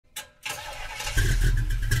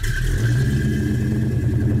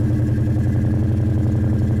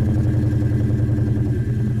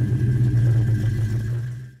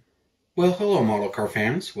Hello model car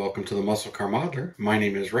fans, welcome to the Muscle Car Modeler. My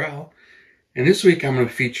name is Ral, and this week I'm going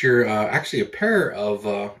to feature actually a pair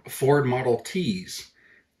of Ford Model Ts.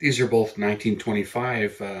 These are both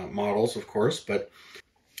 1925 models, of course, but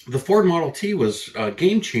the Ford Model T was a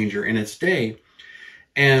game changer in its day,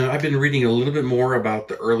 and I've been reading a little bit more about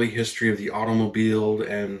the early history of the automobile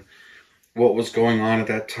and what was going on at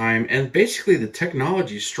that time, and basically the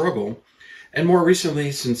technology struggle. And more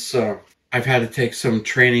recently, since I've had to take some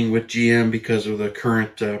training with GM because of the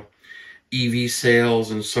current EV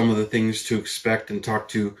sales and some of the things to expect and talk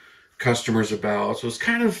to customers about. So it's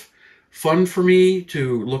kind of fun for me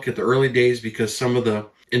to look at the early days because some of the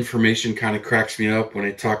information kind of cracks me up when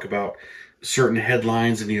I talk about certain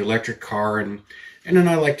headlines in the electric car. And then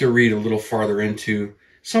I like to read a little farther into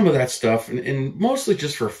some of that stuff and mostly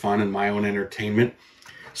just for fun and my own entertainment.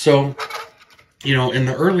 So, in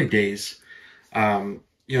the early days,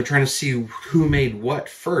 trying to see who made what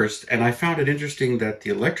first. And I found it interesting that the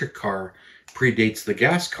electric car predates the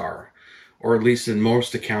gas car, or at least in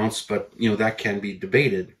most accounts, but, that can be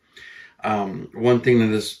debated. One thing that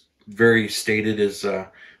is very stated is the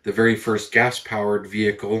very first gas-powered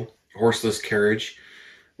vehicle, horseless carriage,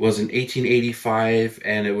 was in 1885,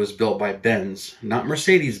 and it was built by Benz, not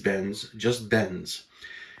Mercedes-Benz, just Benz.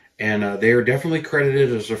 And they are definitely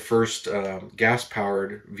credited as the first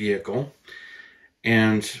gas-powered vehicle.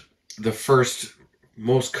 And the first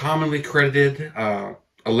most commonly credited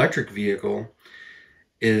electric vehicle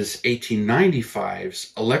is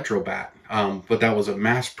 1895's Electrobat, but that was a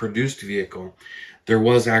mass-produced vehicle. There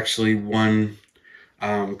was actually one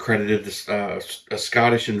credited as a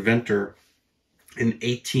Scottish inventor in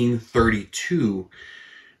 1832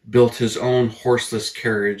 built his own horseless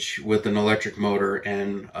carriage with an electric motor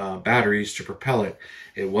and batteries to propel it.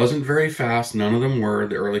 It wasn't very fast. None of them were,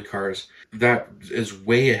 the early cars. That is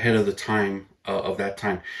way ahead of the time of that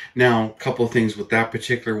time. Now, a couple of things with that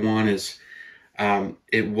particular one is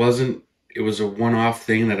it was a one-off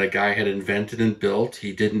thing that a guy had invented and built.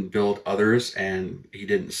 He didn't build others and he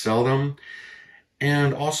didn't sell them.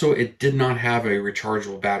 And also, it did not have a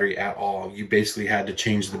rechargeable battery at all. You basically had to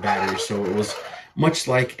change the battery. So it was much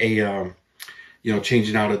like a,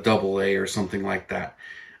 changing out a AA or something like that.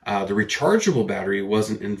 The rechargeable battery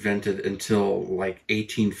wasn't invented until like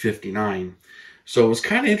 1859. So it was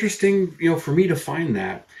kind of interesting, for me to find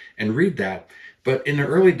that and read that. But in the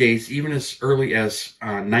early days, even as early as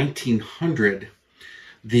 1900,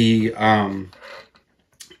 the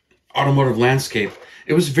automotive landscape,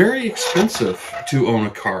 it was very expensive to own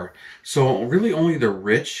a car. So really only the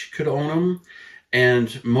rich could own them.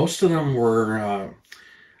 And most of them were,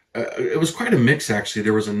 it was quite a mix actually.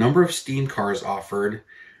 There was a number of steam cars offered.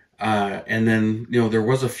 And then, there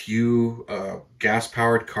was a few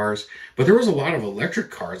gas-powered cars, but there was a lot of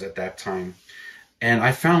electric cars at that time. And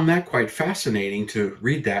I found that quite fascinating to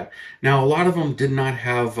read that. Now, a lot of them did not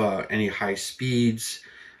have any high speeds.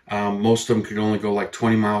 Most of them could only go like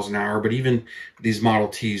 20 miles an hour, but even these Model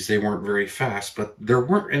Ts, they weren't very fast, but there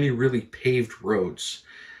weren't any really paved roads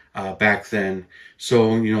back then.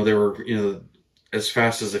 So, they were, as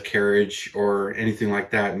fast as a carriage or anything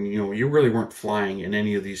like that. And, you really weren't flying in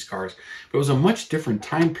any of these cars. But it was a much different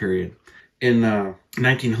time period. In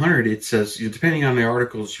 1900, it says, depending on the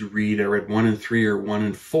articles you read, I read 1 and 3 or 1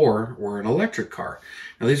 and 4 were an electric car.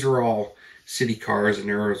 Now, these are all city cars, and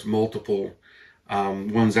there was multiple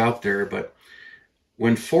ones out there. But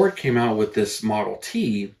when Ford came out with this Model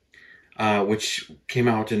T, which came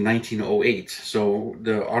out in 1908, so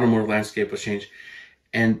the automotive landscape was changed.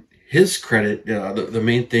 And his credit, the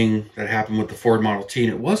main thing that happened with the Ford Model T,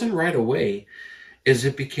 and it wasn't right away, is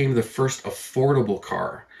it became the first affordable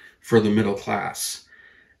car for the middle class.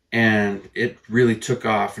 And it really took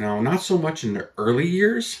off. Now, not so much in the early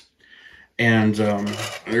years, and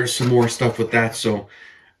there's some more stuff with that. So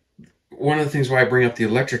one of the things why I bring up the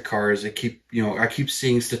electric car is I keep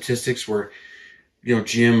seeing statistics where,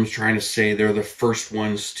 GM's trying to say they're the first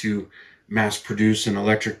ones to mass produce an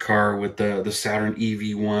electric car with the Saturn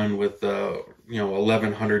EV1 with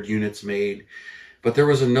 1,100 units made. But there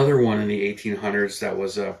was another one in the 1800s that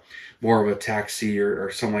was more of a taxi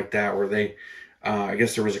or something like that, where they, I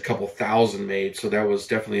guess there was a couple thousand made. So that was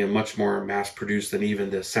definitely a much more mass produced than even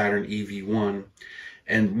the Saturn EV1.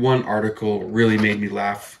 And one article really made me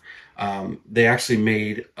laugh. They actually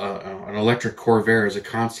made an electric Corvair as a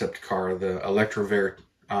concept car, the Electrovair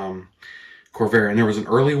Corvair, and there was an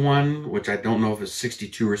early one, which I don't know if it's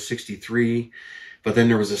 62 or 63, but then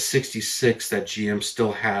there was a 66 that GM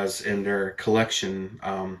still has in their collection,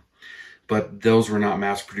 but those were not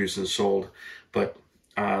mass produced and sold. But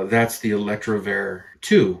that's the Electrovair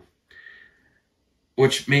 2.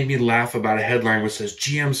 which made me laugh about a headline which says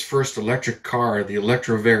GM's first electric car, the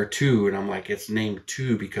Electrovare 2. And I'm like, it's named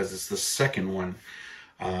 2 because it's the second one.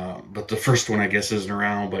 But the first one, I guess, isn't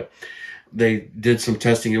around. But they did some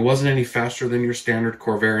testing. It wasn't any faster than your standard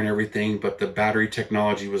Corvair and everything, but the battery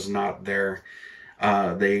technology was not there.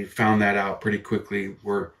 They found that out pretty quickly,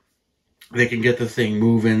 where they can get the thing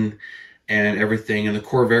moving and everything. And the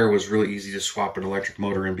Corvair was really easy to swap an electric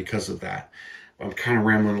motor in because of that. I'm kind of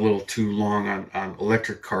rambling a little too long on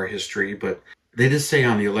electric car history, but they did say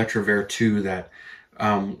on the Electrovare 2 that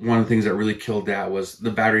one of the things that really killed that was the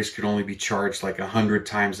batteries could only be charged like 100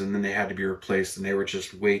 times, and then they had to be replaced, and they were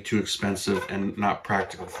just way too expensive and not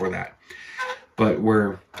practical for that. But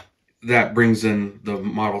where that brings in the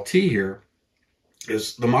Model T here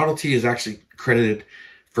is the Model T is actually credited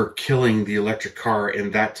for killing the electric car in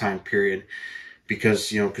that time period,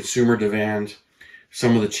 because, you know, consumer demand.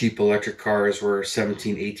 Some of the cheap electric cars were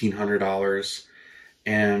 $1,700–$1,800,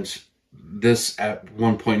 and this at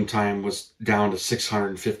one point in time was down to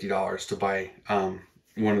 $650 to buy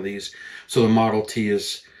one of these. So the Model T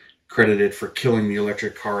is credited for killing the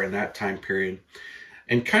electric car in that time period.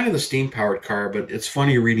 And kind of the steam-powered car, but it's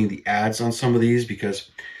funny reading the ads on some of these, because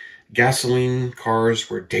gasoline cars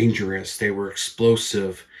were dangerous. They were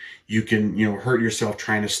explosive. You can, you know, hurt yourself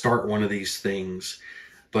trying to start one of these things.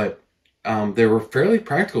 But they were fairly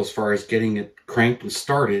practical as far as getting it cranked and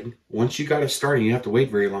started. Once you got it started, you didn't have to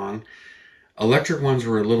wait very long. Electric ones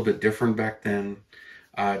were a little bit different back then.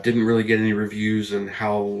 Didn't really get any reviews on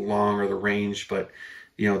how long or the range, but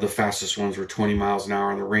you know, the fastest ones were 20 miles an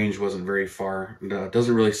hour, and the range wasn't very far. It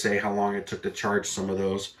doesn't really say how long it took to charge some of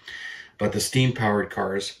those. But the steam-powered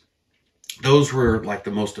cars, those were like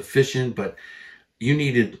the most efficient, but you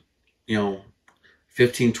needed, you know,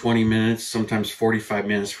 15–20 minutes, sometimes 45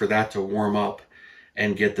 minutes for that to warm up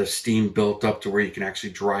and get the steam built up to where you can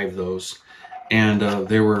actually drive those. And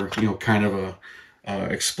they were, you know, kind of a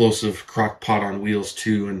explosive crock pot on wheels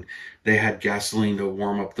too, and they had gasoline to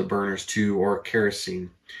warm up the burners too, or kerosene.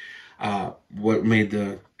 What made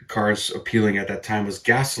the cars appealing at that time was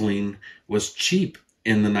gasoline was cheap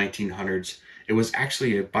in the 1900s. It was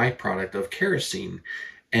actually a byproduct of kerosene,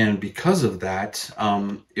 and because of that,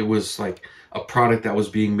 it was like a product that was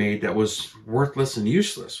being made that was worthless and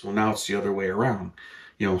useless. Well, now it's the other way around.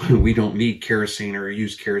 You know, we don't need kerosene or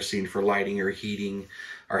use kerosene for lighting or heating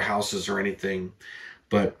our houses or anything.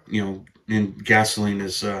 But, you know, and gasoline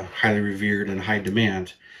is highly revered and high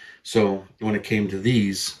demand. So when it came to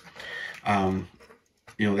these, you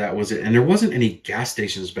know, that was it. And there wasn't any gas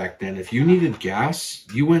stations back then. If you needed gas,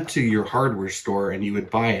 you went to your hardware store and you would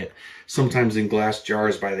buy it, sometimes in glass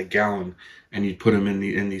jars by the gallon, and you'd put them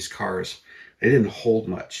in these cars. They didn't hold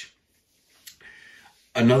much.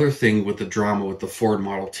 Another thing with the drama with the Ford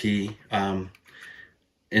Model T and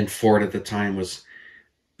Ford at the time was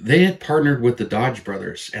they had partnered with the Dodge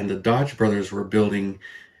brothers, and the Dodge brothers were building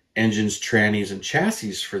engines, trannies, and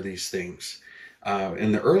chassis for these things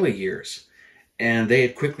in the early years. And they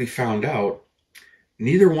had quickly found out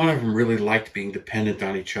neither one of them really liked being dependent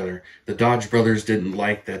on each other. The Dodge brothers didn't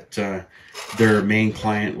like that their main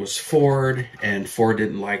client was Ford, and Ford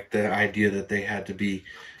didn't like the idea that they had to be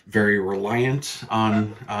very reliant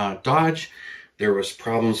on Dodge. There was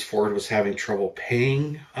problems. Ford was having trouble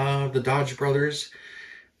paying the Dodge brothers,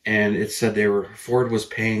 and it said Ford was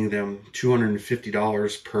paying them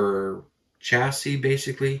 $250 per chassis,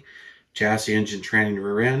 basically. Chassis, engine, tranny,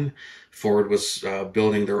 rear end. Ford was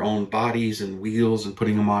building their own bodies and wheels and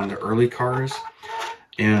putting them on the early cars.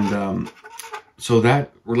 And so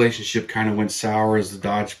that relationship kind of went sour as the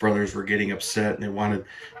Dodge brothers were getting upset and they wanted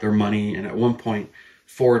their money. And at one point,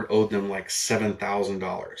 Ford owed them like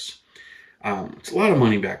 $7,000. It's a lot of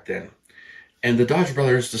money back then. And the Dodge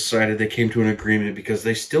brothers decided they came to an agreement because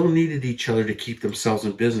they still needed each other to keep themselves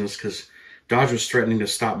in business, because Dodge was threatening to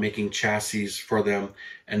stop making chassis for them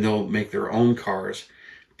and they'll make their own cars.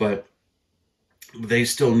 But they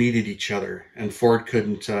still needed each other, and Ford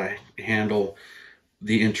couldn't handle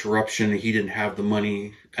the interruption. He didn't have the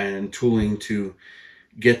money and tooling to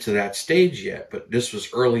get to that stage yet, but this was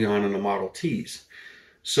early on in the Model Ts.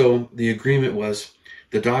 So the agreement was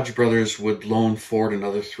the Dodge brothers would loan Ford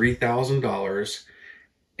another $3,000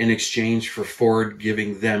 in exchange for Ford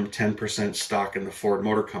giving them 10% stock in the Ford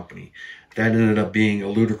Motor Company. That ended up being a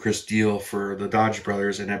ludicrous deal for the Dodge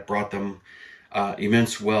brothers, and it brought them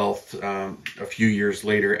immense wealth a few years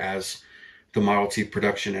later as the Model T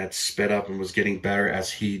production had sped up and was getting better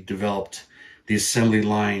as he developed the assembly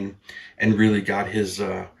line and really got his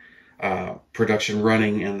production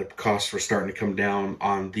running, and the costs were starting to come down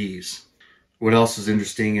on these. What else is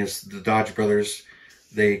interesting is the Dodge brothers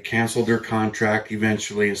They canceled their contract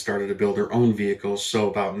eventually and started to build their own vehicles. So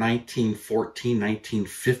about 1914,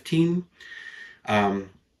 1915,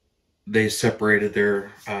 they separated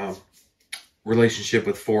their relationship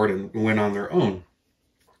with Ford and went on their own.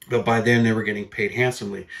 But by then they were getting paid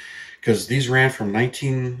handsomely, because these ran from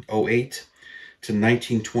 1908 to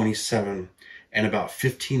 1927, and about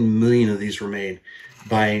 15 million of these were made.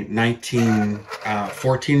 By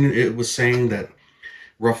 1914, it was saying that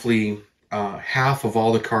roughly half of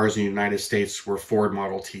all the cars in the United States were Ford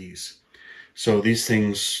Model Ts. So these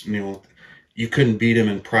things, you couldn't beat them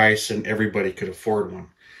in price, and everybody could afford one.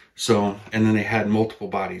 So, and then they had multiple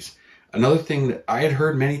bodies. Another thing that I had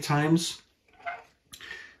heard many times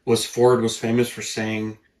was Ford was famous for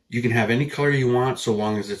saying, you can have any color you want so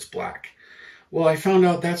long as it's black. Well, I found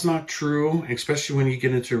out that's not true, especially when you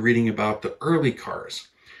get into reading about the early cars,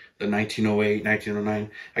 the 1908,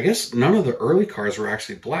 1909. I guess none of the early cars were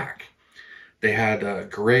actually black. They had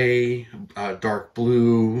gray, dark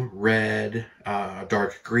blue, red,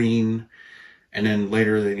 dark green, and then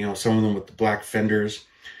later, some of them with the black fenders.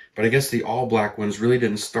 But I guess the all-black ones really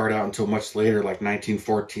didn't start out until much later, like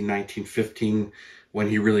 1914, 1915, when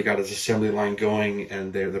he really got his assembly line going,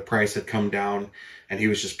 and the price had come down, and he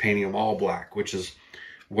was just painting them all black, which is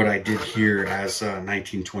what I did here as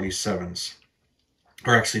 1927s,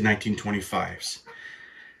 or actually 1925s.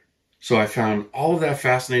 So I found all of that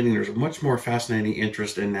fascinating. There's a much more fascinating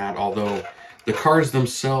interest in that, although the cars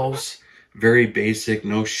themselves, very basic,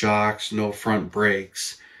 no shocks, no front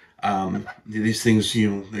brakes. These things,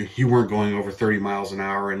 you weren't going over 30 miles an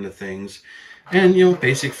hour into things, and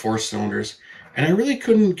basic 4-cylinders. And I really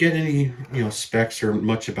couldn't get any specs or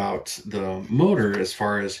much about the motor, as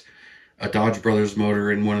far as a Dodge Brothers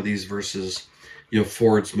motor in one of these versus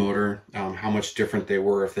Ford's motor, how much different they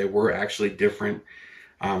were, if they were actually different,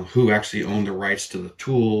 who actually owned the rights to the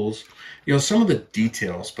tools, some of the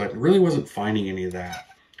details, but really wasn't finding any of that.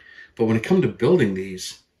 But when it comes to building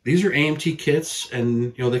these are AMT kits,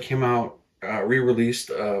 and they came out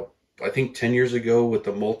re-released I think 10 years ago with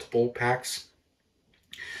the multiple packs,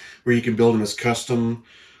 where you can build them as custom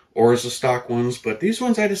or as the stock ones. But these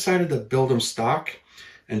ones, I decided to build them stock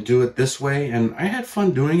and do it this way, and I had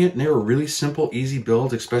fun doing it, and they were really simple, easy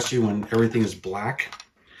builds, especially when everything is black.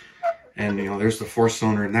 And there's the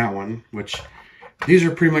 4-cylinder in that one, which these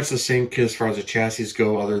are pretty much the same kit as far as the chassis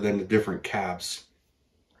go, other than the different cabs.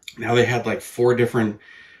 Now they had like 4 different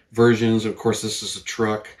versions. Of course, this is a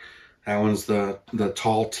truck. That one's the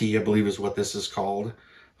tall T, I believe is what this is called.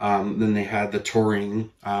 Then they had the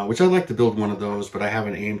touring, which I'd like to build one of those, but I have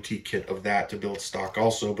an AMT kit of that to build stock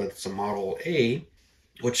also, but it's a Model A,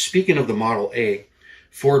 which, speaking of the Model A,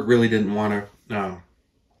 Ford really didn't want to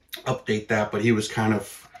update that, but he was kind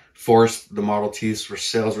of forced. The Model Ts for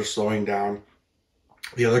sales were slowing down.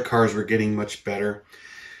 The other cars were getting much better.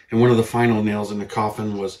 And one of the final nails in the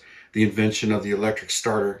coffin was the invention of the electric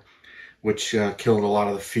starter, which killed a lot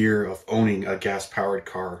of the fear of owning a gas-powered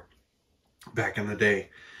car back in the day.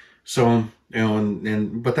 So,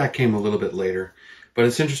 but that came a little bit later. But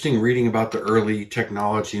it's interesting reading about the early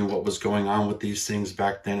technology and what was going on with these things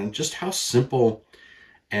back then, and just how simple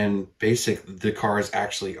and basic the cars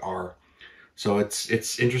actually are. So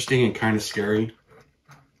it's interesting and kind of scary.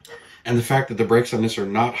 And the fact that the brakes on this are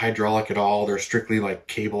not hydraulic at all, they're strictly like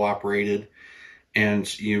cable operated.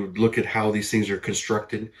 And you look at how these things are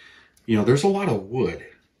constructed, there's a lot of wood.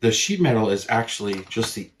 The sheet metal is actually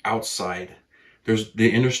just the outside. There's the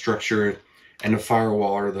inner structure, and the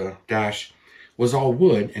firewall or the dash was all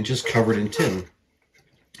wood and just covered in tin.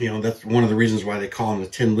 That's one of the reasons why they call them the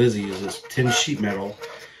Tin Lizzie, is this tin sheet metal,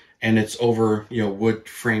 and it's over, wood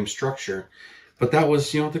frame structure. But that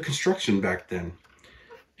was, the construction back then.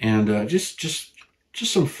 And just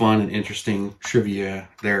some fun and interesting trivia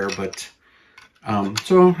there. But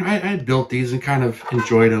so I built these and kind of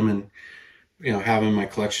enjoyed them, and have them in my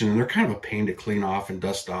collection. And they're kind of a pain to clean off and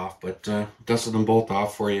dust off, but dusted them both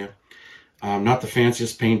off for you. Not the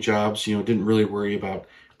fanciest paint jobs, didn't really worry about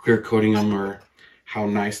clear coating them or how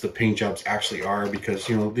nice the paint jobs actually are, because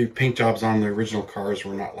the paint jobs on the original cars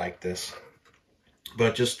were not like this.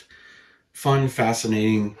 But just fun,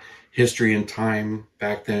 fascinating history and time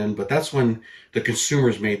back then. But that's when the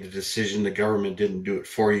consumers made the decision. The government didn't do it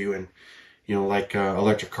for you. And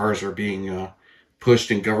electric cars are being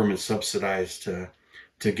pushed and government subsidized to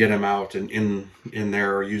get them out and in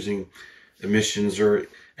there, or using emissions or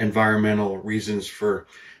environmental reasons for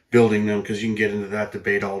building them, because you can get into that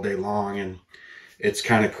debate all day long, and it's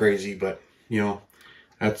kind of crazy. But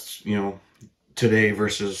that's today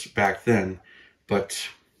versus back then. But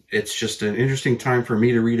it's just an interesting time for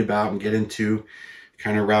me to read about and get into.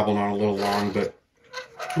 Kind of rabbled on a little long, but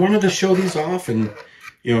wanted to show these off and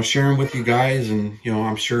share them with you guys. And,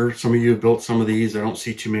 I'm sure some of you have built some of these. I don't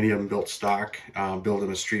see too many of them built stock,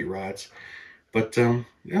 building as street rods. But,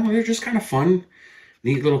 they're just kind of fun,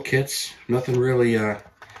 neat little kits. Nothing really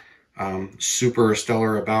super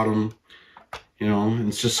stellar about them. And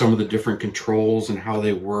it's just some of the different controls and how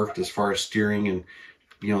they worked as far as steering and,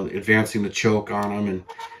 advancing the choke on them and,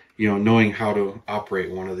 knowing how to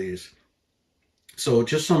operate one of these. So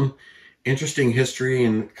just some interesting history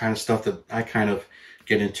and kind of stuff that I kind of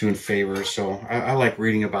get into in favor. So I like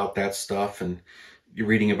reading about that stuff, and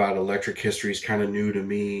reading about electric history is kind of new to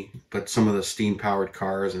me, but some of the steam powered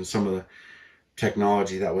cars and some of the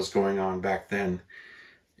technology that was going on back then.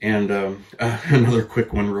 And another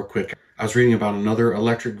quick one real quick. I was reading about another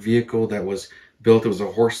electric vehicle that was built. It was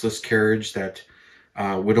a horseless carriage that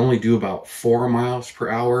would only do about 4 miles per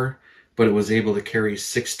hour, but it was able to carry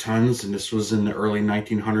 6 tons, and this was in the early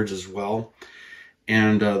 1900s as well.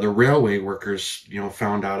 And the railway workers,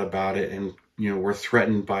 found out about it, and were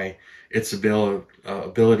threatened by its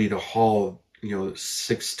ability to haul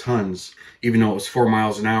 6 tons. Even though it was 4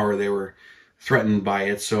 miles an hour, they were threatened by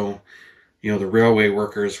it. So the railway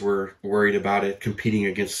workers were worried about it competing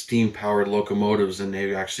against steam-powered locomotives, and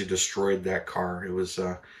they actually destroyed that car. It was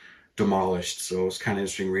demolished. So it was kind of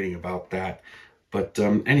interesting reading about that. But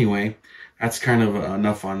anyway, that's kind of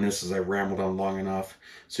enough on this, as I rambled on long enough.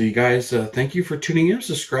 So you guys, thank you for tuning in,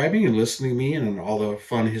 subscribing, and listening to me and all the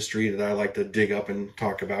fun history that I like to dig up and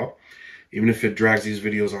talk about, even if it drags these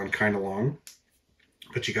videos on kind of long.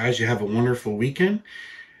 But you guys, you have a wonderful weekend,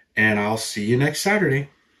 and I'll see you next Saturday.